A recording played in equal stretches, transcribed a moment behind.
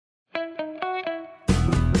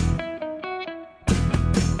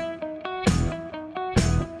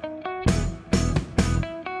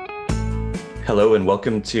Hello and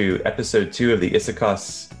welcome to episode 2 of the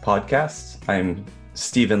ISAKOS podcast. I'm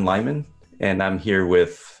Stephen Lyman and I'm here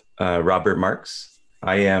with Robert Marks.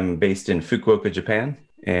 I am based in Fukuoka, Japan,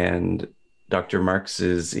 and Dr. Marks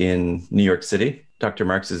is in New York City. Dr.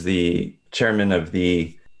 Marks is the chairman of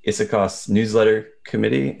the ISAKOS newsletter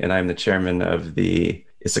committee, and I'm the chairman of the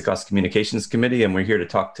ISAKOS communications committee, and we're here to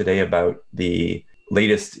talk today about the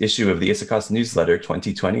latest issue of the ISAKOS newsletter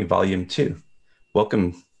 2020, volume 2.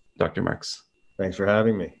 Welcome, Dr. Marks. Thanks for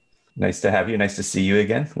having me. Nice to have you. Nice to see you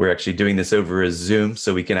again. We're actually doing this over a Zoom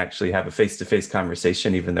so we can actually have a face-to-face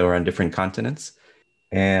conversation, even though we're on different continents.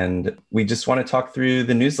 And we just want to talk through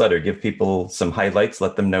the newsletter, give people some highlights,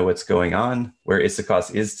 let them know what's going on, where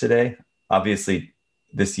ISAKOS is today. Obviously,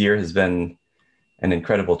 this year has been an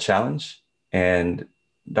incredible challenge. And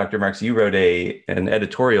Dr. Marks, you wrote an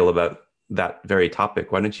editorial about that very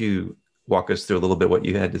topic. Why don't you walk us through a little bit what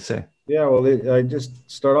you had to say? Yeah, well, I just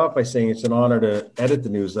start off by saying it's an honor to edit the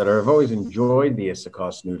newsletter. I've always enjoyed the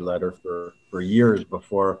ISAKOS newsletter for years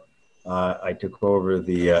before I took over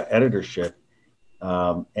the editorship.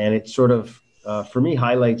 And it sort of, for me,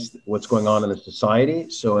 highlights what's going on in the society.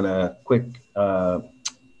 So in a quick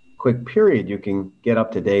period, you can get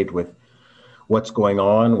up to date with what's going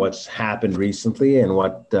on, what's happened recently, and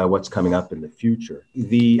what's coming up in the future.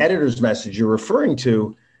 The editor's message you're referring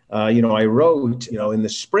to, I wrote, in the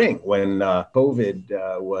spring when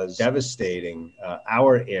COVID was devastating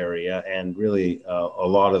our area and really a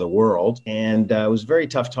lot of the world. And it was a very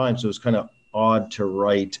tough time. So it was kind of odd to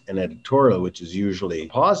write an editorial, which is usually a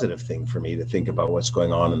positive thing for me to think about what's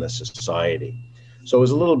going on in the society. So it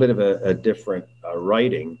was a little bit of a different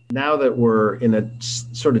writing. Now that we're in a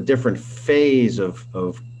sort of different phase of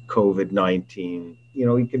COVID-19,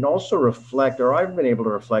 you can also reflect, or I've been able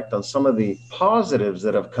to reflect on some of the positives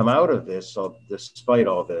that have come out of this, despite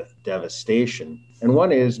all the devastation. And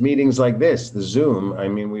one is meetings like this, the Zoom. I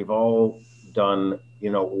mean, we've all done,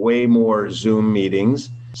 way more Zoom meetings.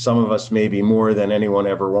 Some of us maybe more than anyone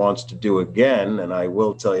ever wants to do again. And I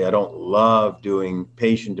will tell you, I don't love doing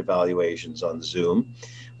patient evaluations on Zoom,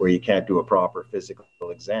 where you can't do a proper physical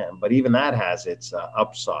exam. But even that has its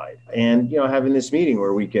upside. And, having this meeting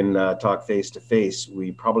where we can talk face to face,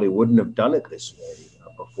 we probably wouldn't have done it this way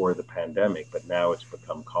before the pandemic, but now it's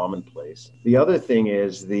become commonplace. The other thing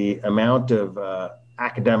is the amount of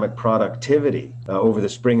academic productivity over the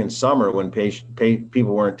spring and summer when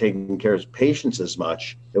people weren't taking care of patients as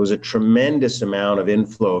much. There was a tremendous amount of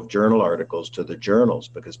inflow of journal articles to the journals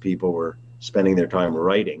because people were spending their time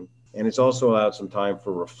writing. And it's also allowed some time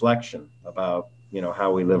for reflection about,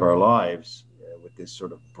 how we live our lives with this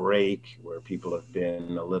sort of break where people have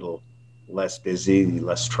been a little less busy,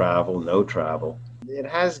 less travel, no travel. It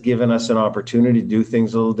has given us an opportunity to do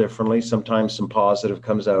things a little differently. Sometimes some positive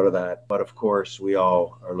comes out of that. But of course, we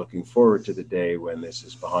all are looking forward to the day when this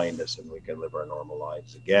is behind us and we can live our normal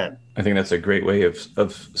lives again. I think that's a great way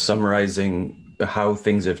of summarizing how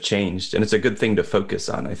things have changed. And it's a good thing to focus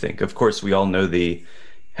on, I think. Of course, we all know the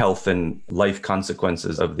health and life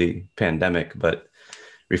consequences of the pandemic, but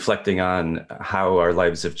reflecting on how our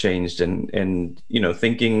lives have changed and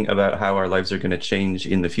thinking about how our lives are going to change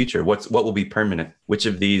in the future. What will be permanent? Which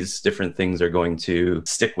of these different things are going to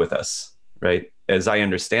stick with us, right? As I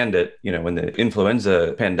understand it, when the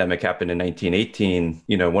influenza pandemic happened in 1918,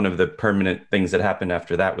 one of the permanent things that happened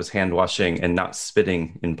after that was hand washing and not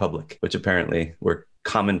spitting in public, which apparently were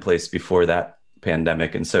commonplace before that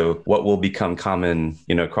pandemic. And so what will become common,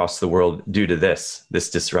 across the world due to this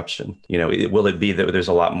disruption? Will it be that there's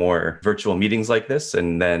a lot more virtual meetings like this?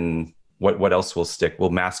 And then what else will stick? Will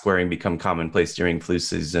mask wearing become commonplace during flu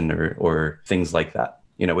season or things like that?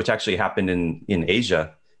 Which actually happened in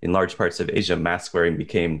Asia. In large parts of Asia, mask wearing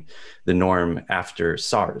became the norm after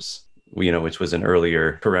SARS, which was an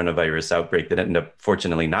earlier coronavirus outbreak that ended up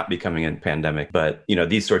fortunately not becoming a pandemic. But,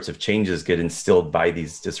 these sorts of changes get instilled by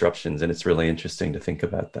these disruptions. And it's really interesting to think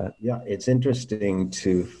about that. Yeah, it's interesting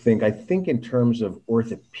to think. I think in terms of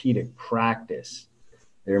orthopedic practice,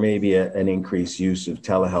 there may be an increased use of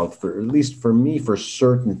telehealth at least for me, for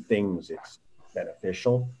certain things, it's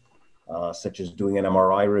beneficial. Such as doing an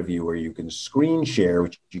MRI review where you can screen share,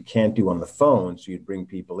 which you can't do on the phone. So you'd bring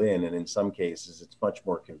people in, and in some cases, it's much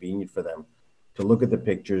more convenient for them to look at the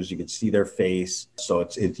pictures. You could see their face. So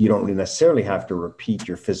you don't necessarily have to repeat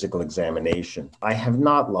your physical examination. I have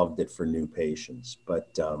not loved it for new patients,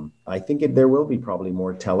 but I think there will be probably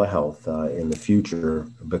more telehealth in the future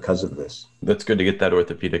because of this. That's good to get that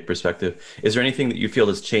orthopedic perspective. Is there anything that you feel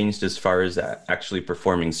has changed as far as actually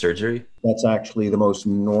performing surgery? That's actually the most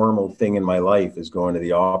normal thing in my life, is going to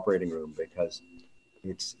the operating room, because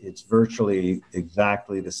it's virtually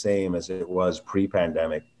exactly the same as it was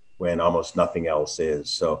pre-pandemic. when almost nothing else is.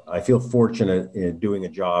 So I feel fortunate in doing a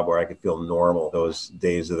job where I could feel normal those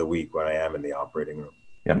days of the week when I am in the operating room.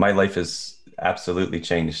 Yeah, my life has absolutely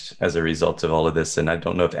changed as a result of all of this, and I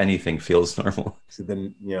don't know if anything feels normal. So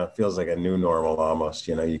then, it feels like a new normal almost.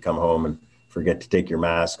 You come home and forget to take your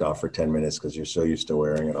mask off for 10 minutes because you're so used to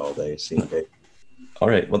wearing it all day. All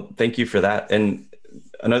right. Well, thank you for that. And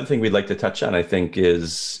another thing we'd like to touch on, I think,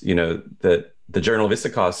 is, that the Journal of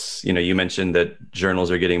ISAKOS, you mentioned that journals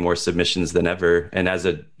are getting more submissions than ever. And as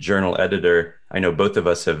a journal editor, I know both of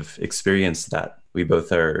us have experienced that. We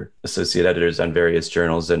both are associate editors on various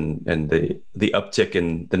journals, and the uptick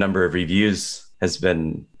in the number of reviews has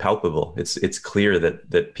been palpable. It's clear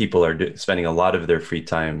that people are spending a lot of their free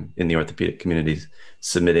time in the orthopedic community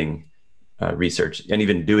submitting research, and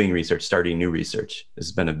even doing research, starting new research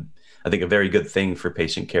has been, I think, a very good thing for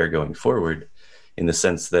patient care going forward, in the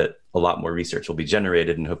sense that a lot more research will be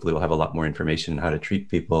generated and hopefully we'll have a lot more information on how to treat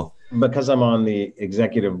people. Because I'm on the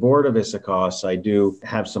executive board of ISAKOS, I do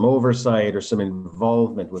have some oversight or some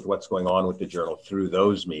involvement with what's going on with the journal through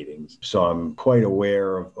those meetings. So I'm quite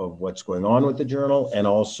aware of what's going on with the journal, and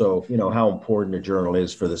also, how important a journal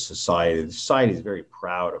is for the society. The society is very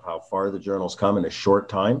proud of how far the journal's come in a short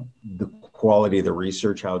time, the quality of the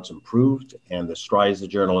research, how it's improved, and the strides the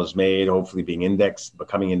journal has made, hopefully being indexed,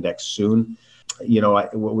 becoming indexed soon.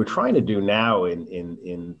 What we're trying to do now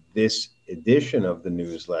in this edition of the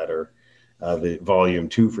newsletter, the volume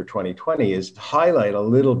 2 for 2020, is highlight a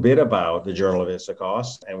little bit about the Journal of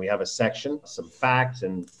ISAKOS. And we have a section, some facts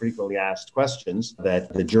and frequently asked questions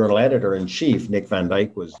that the journal editor-in-chief, Nick Van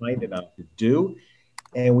Dyke, was kind enough to do.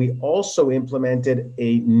 And we also implemented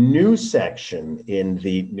a new section in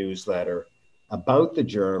the newsletter about the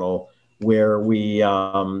journal, where we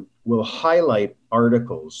will highlight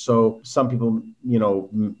articles. So some people,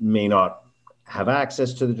 may not have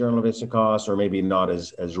access to the Journal of ISAKOS, or maybe not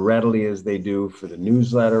as readily as they do for the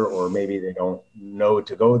newsletter, or maybe they don't know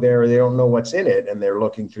to go there, or they don't know what's in it, and they're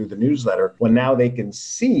looking through the newsletter. Well, now they can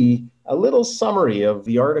see a little summary of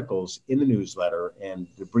the articles in the newsletter and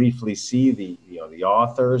to briefly see the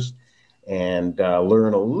authors, and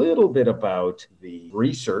learn a little bit about the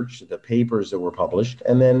research, the papers that were published.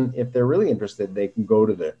 And then if they're really interested, they can go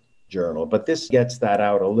to the journal. But this gets that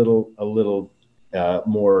out a little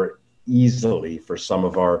more easily for some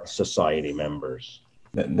of our society members.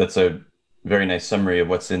 That's a very nice summary of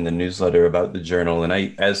what's in the newsletter about the journal. And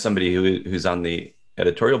I, as somebody who's on the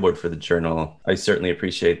editorial board for the journal, I certainly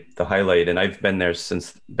appreciate the highlight. And I've been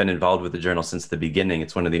involved with the journal since the beginning.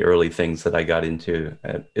 It's one of the early things that I got into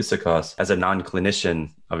at ISAKOS. As a non-clinician,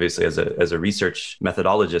 obviously as a research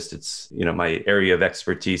methodologist, it's, my area of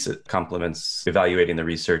expertise. It complements evaluating the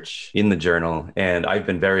research in the journal. And I've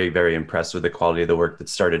been very, very impressed with the quality of the work that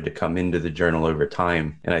started to come into the journal over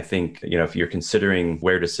time. And I think, if you're considering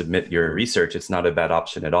where to submit your research, it's not a bad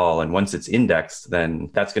option at all. And once it's indexed, then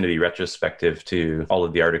that's going to be retrospective to all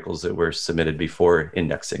of the articles that were submitted before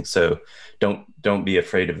indexing. So don't be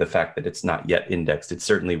afraid of the fact that it's not yet indexed. It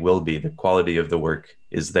certainly will be. The quality of the work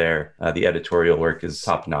is there. The editorial work is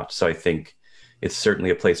top notch. So I think it's certainly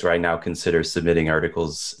a place where I now consider submitting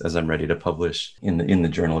articles as I'm ready to publish in the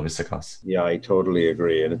Journal of ISAKOS. Yeah, I totally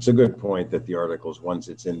agree. And it's a good point that the articles, once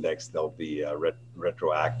it's indexed, they'll be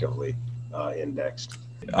retroactively indexed.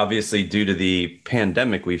 Obviously, due to the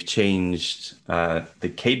pandemic, we've changed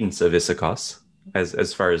the cadence of ISAKOS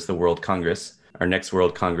as far as the World Congress. Our next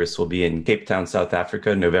World Congress will be in Cape Town, South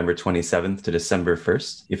Africa, November 27th to December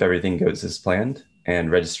 1st, if everything goes as planned.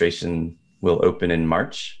 And registration will open in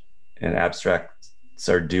March, and abstracts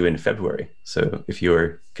are due in February. So if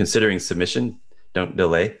you're considering submission, don't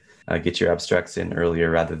delay. Get your abstracts in earlier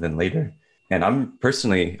rather than later. And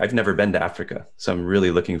I've never been to Africa, so I'm really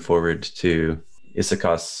looking forward to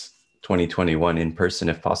ISAKOS 2021 in person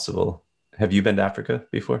if possible. Have you been to Africa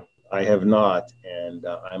before? I have not, and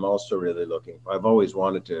I'm also really I've always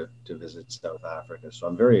wanted to visit South Africa, so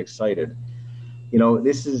I'm very excited.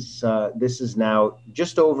 This is now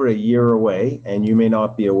just over a year away, and you may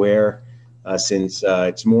not be aware since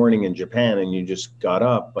it's morning in Japan and you just got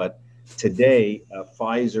up, but today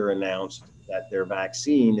Pfizer announced that their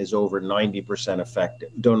vaccine is over 90%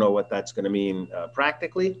 effective. Don't know what that's going to mean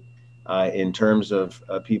practically, in terms of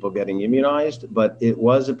people getting immunized, but it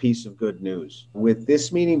was a piece of good news. With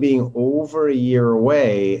this meeting being over a year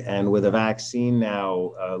away and with a vaccine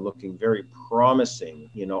now looking very promising,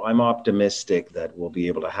 I'm optimistic that we'll be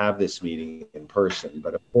able to have this meeting in person.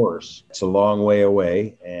 But of course, it's a long way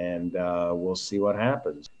away, and we'll see what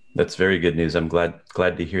happens. That's very good news. I'm glad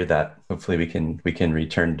to hear that. Hopefully we can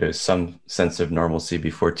return to some sense of normalcy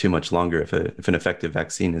before too much longer if an effective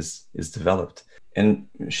vaccine is developed. And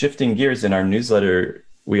shifting gears, in our newsletter,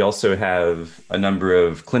 we also have a number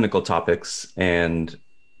of clinical topics, and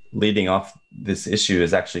leading off this issue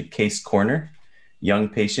is actually Case Corner, young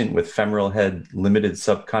patient with femoral head limited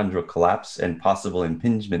subchondral collapse and possible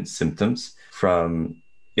impingement symptoms, from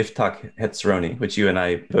Iftak Hetzroni, which you and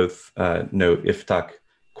I both know Iftak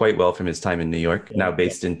quite well from his time in New York, Yeah, now yeah.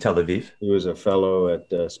 based in Tel Aviv. He was a fellow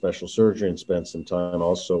at special surgery and spent some time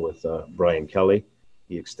also with Brian Kelly.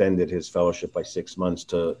 He extended his fellowship by 6 months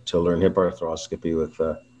to learn hip arthroscopy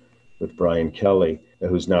with Brian Kelly,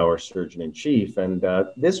 who's now our surgeon in chief. And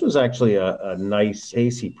this was actually a nice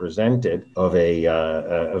case he presented of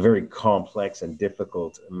a very complex and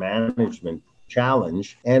difficult management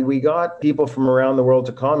challenge. And we got people from around the world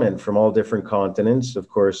to comment from all different continents. Of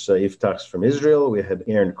course, Iftak's from Israel. We had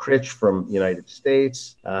Aaron Critch from United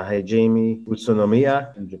States, Jamie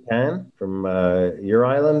Utsunomiya from Japan, from your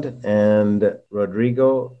island, and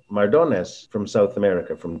Rodrigo Mardones from South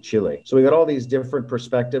America, from Chile. So we got all these different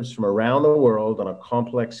perspectives from around the world on a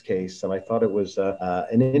complex case. And I thought it was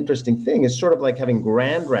an interesting thing. It's sort of like having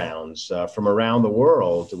grand rounds from around the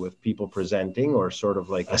world with people presenting, or sort of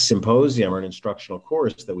like a symposium or an instructional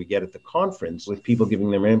course that we get at the conference, with people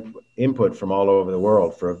giving their input from all over the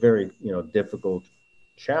world for a very, difficult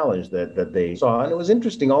challenge that they saw. And it was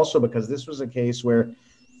interesting also because this was a case where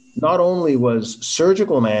not only was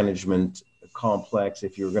surgical management complex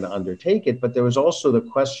if you were going to undertake it, but there was also the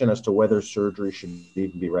question as to whether surgery should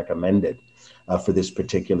even be recommended for this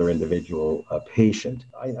particular individual patient.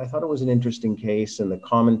 I thought it was an interesting case, and the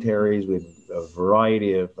commentaries with a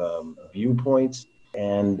variety of viewpoints,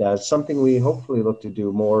 and something we hopefully look to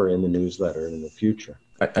do more in the newsletter in the future.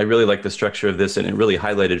 I really like the structure of this, and it really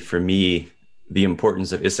highlighted for me the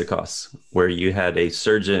importance of ISAKOS, where you had a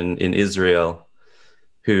surgeon in Israel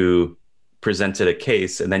who presented a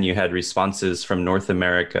case, and then you had responses from North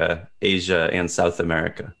America, Asia, and South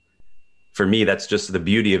America. For me, that's just the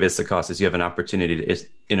beauty of ISAKOS, is you have an opportunity to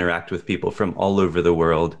interact with people from all over the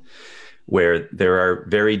world, where there are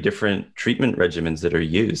very different treatment regimens that are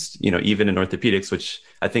used, even in orthopedics, which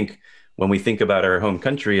I think when we think about our home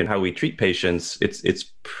country and how we treat patients, it's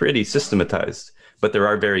pretty systematized, but there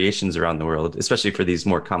are variations around the world, especially for these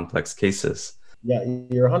more complex cases. Yeah,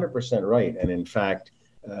 you're 100% right. And in fact,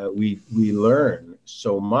 we learn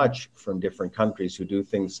so much from different countries who do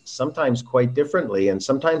things sometimes quite differently, and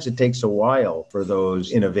sometimes it takes a while for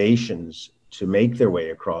those innovations to make their way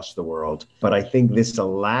across the world. But I think this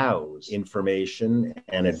allows information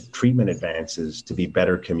and treatment advances to be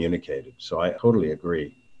better communicated. So I totally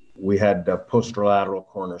agree. We had posterolateral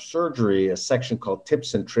corner surgery, a section called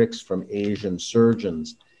Tips and Tricks from Asian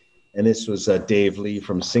Surgeons. And this was Dave Lee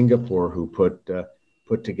from Singapore who put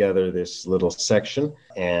together this little section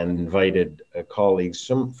and invited colleagues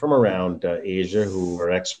from around Asia who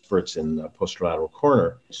are experts in posterolateral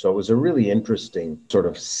corner. So it was a really interesting sort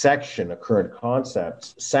of section of current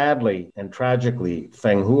concepts. Sadly and tragically,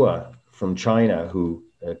 Feng Hua from China, who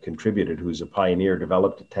contributed, who's a pioneer,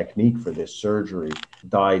 developed a technique for this surgery,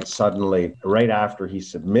 died suddenly right after he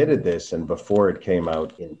submitted this and before it came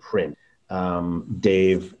out in print.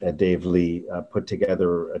 Dave Lee put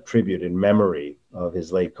together a tribute in memory of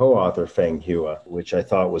his late co-author Feng Hua, which I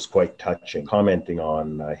thought was quite touching, commenting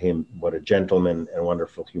on him, what a gentleman and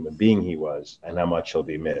wonderful human being he was, and how much he'll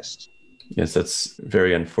be missed. Yes, that's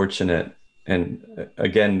very unfortunate. And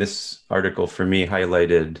again, this article for me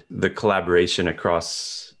highlighted the collaboration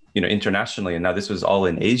across, internationally. And now this was all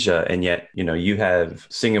in Asia. And yet, you have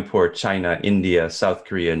Singapore, China, India, South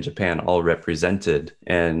Korea, and Japan all represented.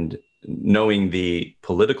 And knowing the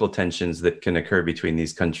political tensions that can occur between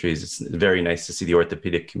these countries, it's very nice to see the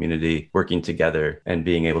orthopedic community working together and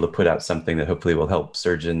being able to put out something that hopefully will help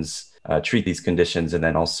surgeons treat these conditions, and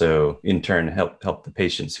then also in turn help the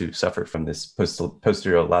patients who suffer from this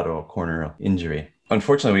posterior lateral corner injury.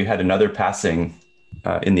 Unfortunately, we had another passing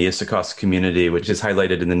in the ISAKOS community, which is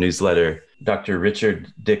highlighted in the newsletter. Dr.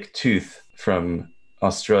 Richard Dick Tooth from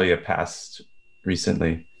Australia passed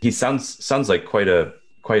recently. He sounds like quite a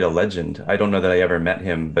legend. I don't know that I ever met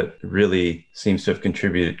him, but really seems to have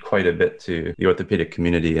contributed quite a bit to the orthopedic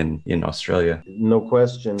community in Australia. No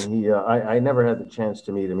question. I never had the chance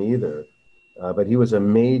to meet him either, but he was a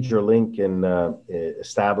major link in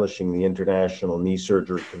establishing the international knee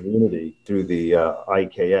surgery community through the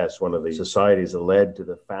IKS, one of the societies that led to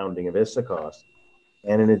the founding of ISAKOS.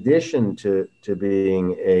 And in addition to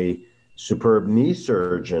being a superb knee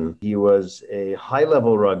surgeon, he was a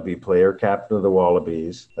high-level rugby player, captain of the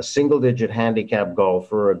Wallabies, a single-digit handicap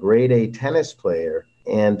golfer, a grade A tennis player,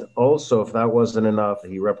 and also, if that wasn't enough,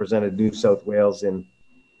 he represented New South Wales in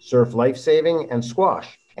surf lifesaving and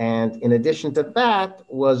squash. And in addition to that,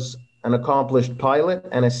 was an accomplished pilot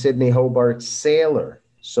and a Sydney Hobart sailor.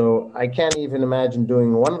 So I can't even imagine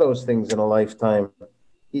doing one of those things in a lifetime.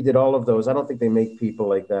 He did all of those. I don't think they make people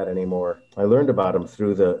like that anymore. I learned about him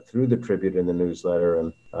through the tribute in the newsletter,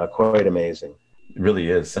 and quite amazing. It really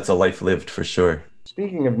is. That's a life lived for sure.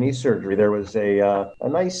 Speaking of knee surgery, there was a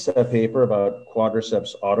nice paper about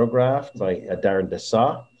quadriceps autograft by Darren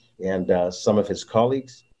Dessau and some of his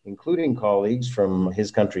colleagues, including colleagues from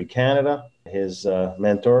his country, Canada, his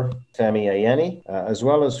mentor, Femi Ayeni, as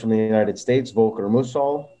well as from the United States, Volker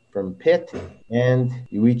Musol from Pitt, and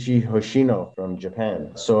Yuichi Hoshino from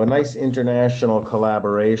Japan. So a nice international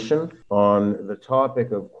collaboration on the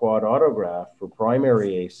topic of quad autograft for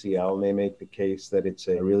primary ACL. And they make the case that it's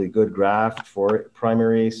a really good graft for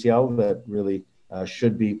primary ACL that really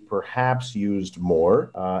should be perhaps used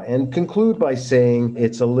more, and conclude by saying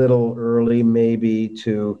it's a little early maybe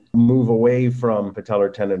to move away from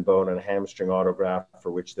patellar tendon bone and hamstring autograft,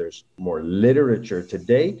 for which there's more literature to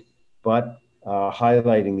date, but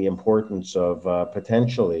highlighting the importance of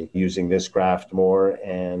potentially using this graft more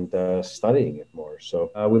and studying it more.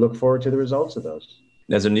 So we look forward to the results of those.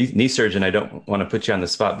 As a knee surgeon, I don't want to put you on the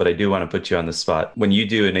spot, but I do want to put you on the spot. When you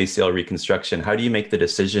do an ACL reconstruction, how do you make the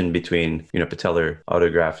decision between, patellar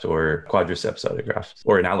autograft or quadriceps autograft,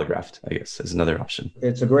 or an allograft, I guess, is another option?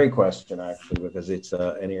 It's a great question, actually, because it's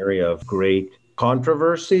an area of great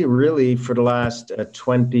controversy really for the last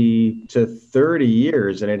 20 to 30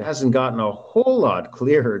 years, and it hasn't gotten a whole lot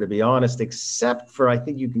clearer, to be honest, except for I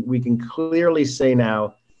think we can clearly say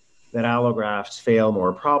now that allografts fail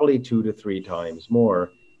more, probably 2 to 3 times more.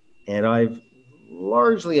 And I've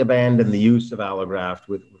largely abandoned the use of allograft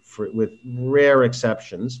with rare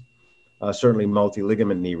exceptions. Certainly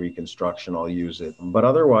multi-ligament knee reconstruction, I'll use it, but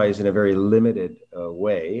otherwise in a very limited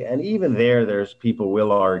way. And even there's people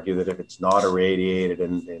will argue that if it's not irradiated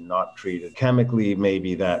and not treated chemically,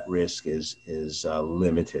 maybe that risk is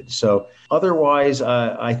limited. So otherwise,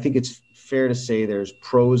 I think it's fair to say there's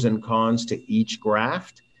pros and cons to each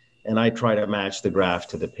graft, and I try to match the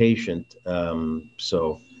graft to the patient.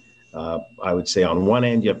 So I would say on one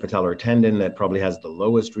end, you have patellar tendon that probably has the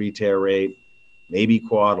lowest re-tear rate. Maybe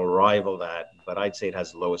quad will rival that, but I'd say it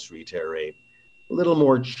has the lowest re-tear rate. A little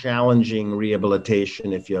more challenging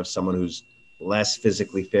rehabilitation if you have someone who's less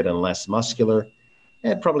physically fit and less muscular.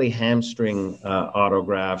 And probably hamstring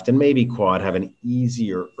autograft and maybe quad have an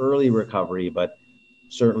easier early recovery, but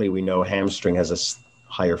certainly we know hamstring has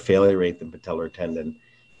a higher failure rate than patellar tendon.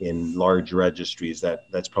 In large registries,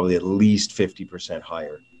 that's probably at least 50%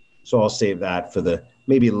 higher. So I'll save that for the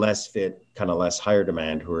maybe less fit, kind of less higher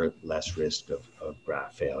demand, who are at less risk of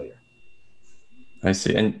graft failure. I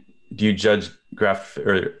see. And do you judge graft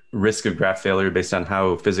or risk of graft failure based on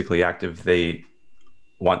how physically active they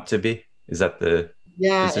want to be? Is that the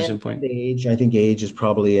decision point? Age. I think age is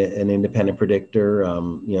probably an independent predictor.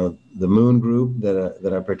 The Moon Group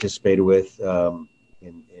that I participated with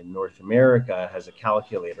in North America has a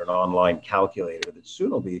calculator, an online calculator that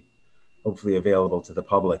soon will be hopefully available to the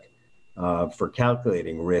public for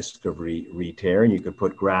calculating risk of re-tear, and you could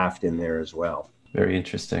put graft in there as well. Very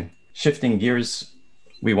interesting. Shifting gears,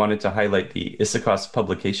 we wanted to highlight the ISAKOS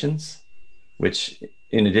publications, which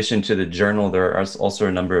in addition to the journal, there are also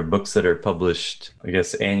a number of books that are published, I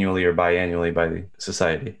guess, annually or biannually by the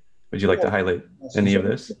society. Would you like to highlight any of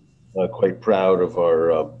this? Quite proud of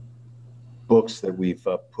our books that we've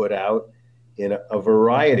put out in a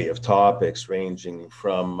variety of topics, ranging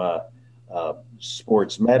from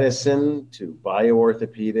sports medicine to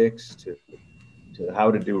bioorthopedics to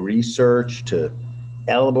how to do research to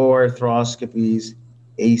elbow arthroscopies,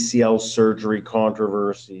 ACL surgery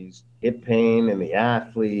controversies, hip pain in the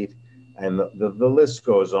athlete, and the list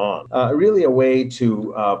goes on. Really a way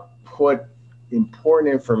to put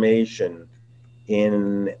important information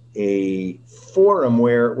in a forum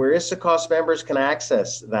where ISAKOS members can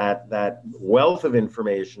access that wealth of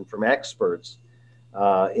information from experts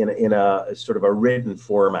in a sort of a written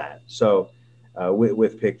format. So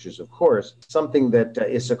with pictures, of course, something that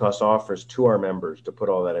ISAKOS offers to our members to put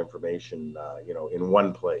all that information, in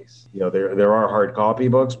one place. There are hard copy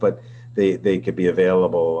books, but they could be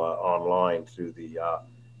available online through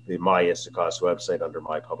the My ISAKOS website under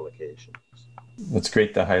My Publications. It's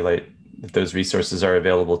great to highlight that those resources are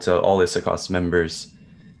available to all ISAKOS members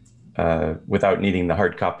without needing the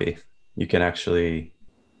hard copy. You can actually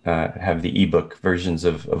have the ebook versions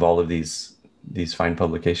of all of these fine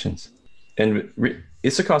publications. And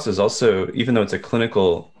ISAKOS is also, even though it's a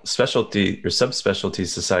clinical specialty or subspecialty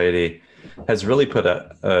society, has really put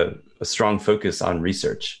a strong focus on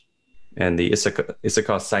research. And the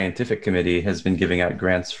ISAKOS Scientific Committee has been giving out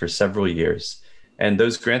grants for several years. And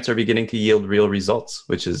those grants are beginning to yield real results,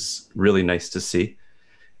 which is really nice to see.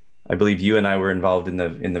 I believe you and I were involved in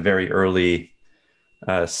the very early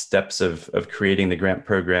steps of creating the grant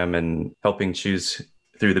program and helping choose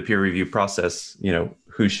through the peer review process,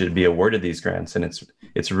 who should be awarded these grants. And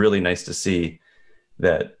it's really nice to see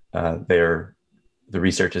that the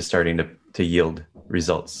research is starting to yield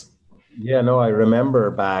results. Yeah, no, I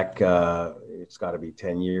remember back, it's got to be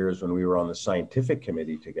 10 years when we were on the scientific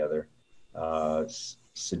committee together,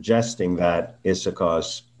 suggesting that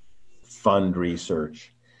ISAKOS fund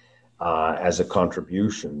research as a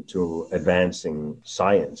contribution to advancing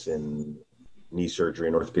science in knee surgery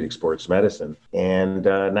and orthopedic sports medicine. And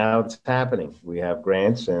now it's happening. We have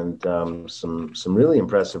grants and some really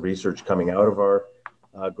impressive research coming out of our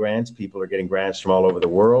grants. People are getting grants from all over the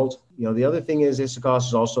world. The other thing is ISAKOS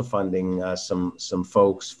is also funding some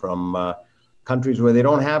folks from countries where they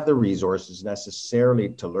don't have the resources necessarily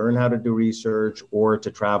to learn how to do research or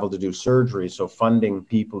to travel to do surgery. So funding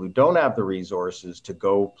people who don't have the resources to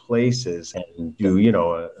go places and do,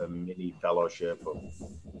 a mini fellowship of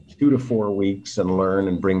 2 to 4 weeks and learn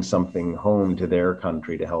and bring something home to their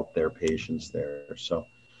country to help their patients there. So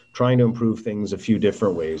trying to improve things a few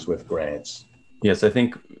different ways with grants. Yes, I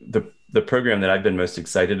think the program that I've been most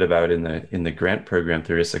excited about in the grant program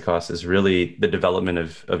through ISAKOS is really the development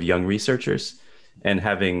of young researchers and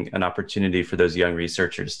having an opportunity for those young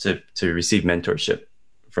researchers to receive mentorship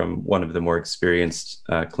from one of the more experienced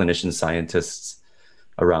clinician scientists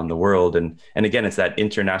around the world. And again, it's that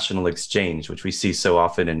international exchange, which we see so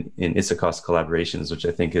often in ISAKOS collaborations, which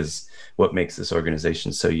I think is what makes this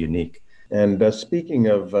organization so unique. And speaking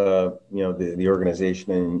of the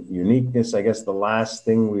organization and uniqueness, I guess the last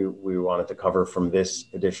thing we wanted to cover from this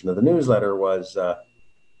edition of the newsletter was that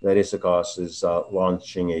ISAKOS is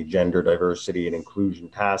launching a gender diversity and inclusion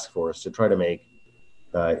task force to try to make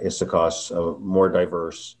ISAKOS more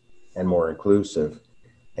diverse and more inclusive,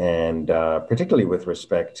 and particularly with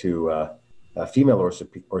respect to female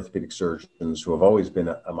orthopedic surgeons who have always been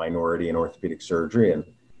a minority in orthopedic surgery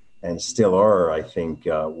and still are, I think,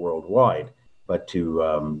 worldwide, but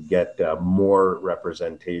to get more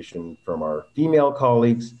representation from our female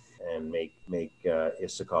colleagues and make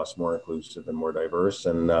ISAKOS more inclusive and more diverse.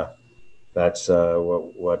 And that's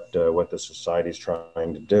what the society is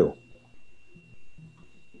trying to do.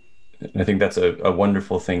 I think that's a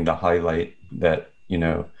wonderful thing to highlight, that,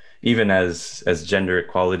 even as gender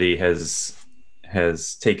equality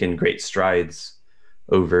has taken great strides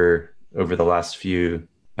over the last few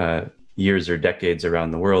years or decades around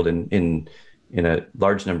the world, and in a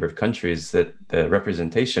large number of countries, that the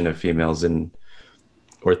representation of females in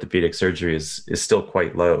orthopedic surgery is still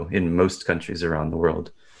quite low in most countries around the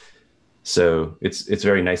world. So it's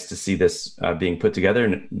very nice to see this being put together,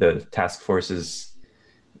 and the task force is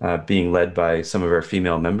being led by some of our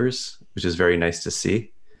female members, which is very nice to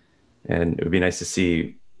see. And it would be nice to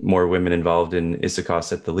see more women involved in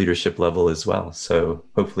ISAKOS at the leadership level as well. So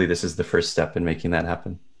hopefully this is the first step in making that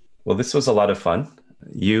happen. Well, this was a lot of fun.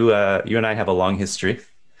 You and I have a long history.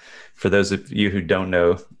 For those of you who don't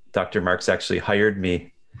know, Dr. Marks actually hired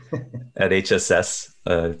me at HSS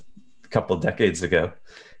a couple decades ago.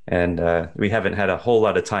 And we haven't had a whole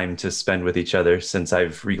lot of time to spend with each other since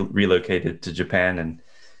I've relocated to Japan. And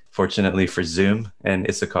fortunately for Zoom and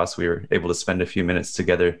ISAKOS, we were able to spend a few minutes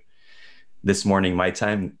together this morning, my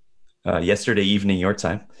time, yesterday evening, your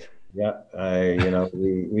time. Yeah,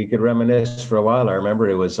 we could reminisce for a while. I remember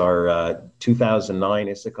it was our 2009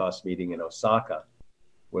 ISAKOS meeting in Osaka,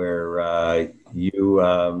 where you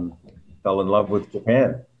fell in love with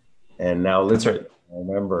Japan, and now That's right. I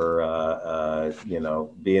remember,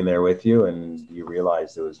 being there with you, and you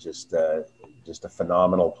realized it was just a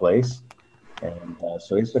phenomenal place, and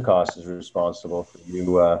so ISAKOS is responsible for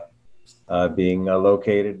you being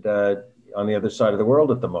located on the other side of the world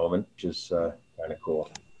at the moment, which is kind of cool.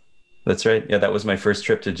 That's right. Yeah, that was my first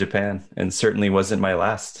trip to Japan, and certainly wasn't my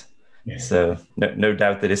last. Yeah. So no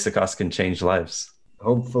doubt that ISAKOS can change lives.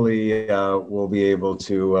 Hopefully, we'll be able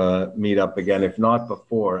to meet up again, if not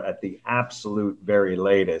before, at the absolute very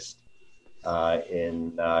latest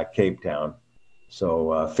in Cape Town.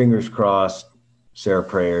 So fingers crossed, say our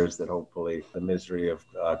prayers that hopefully the misery of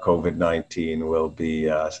COVID-19 will be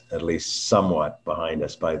at least somewhat behind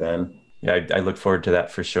us by then. Yeah, I look forward to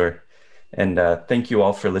that for sure. And thank you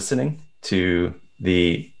all for listening to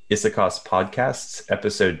the ISAKOS podcasts,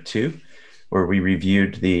 episode 2, where we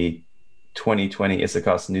reviewed the 2020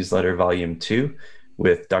 ISAKOS newsletter, volume 2,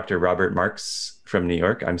 with Dr. Robert Marks from New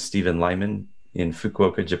York. I'm Stephen Lyman in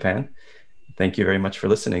Fukuoka, Japan. Thank you very much for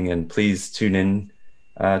listening, and please tune in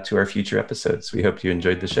to our future episodes. We hope you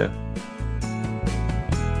enjoyed the show.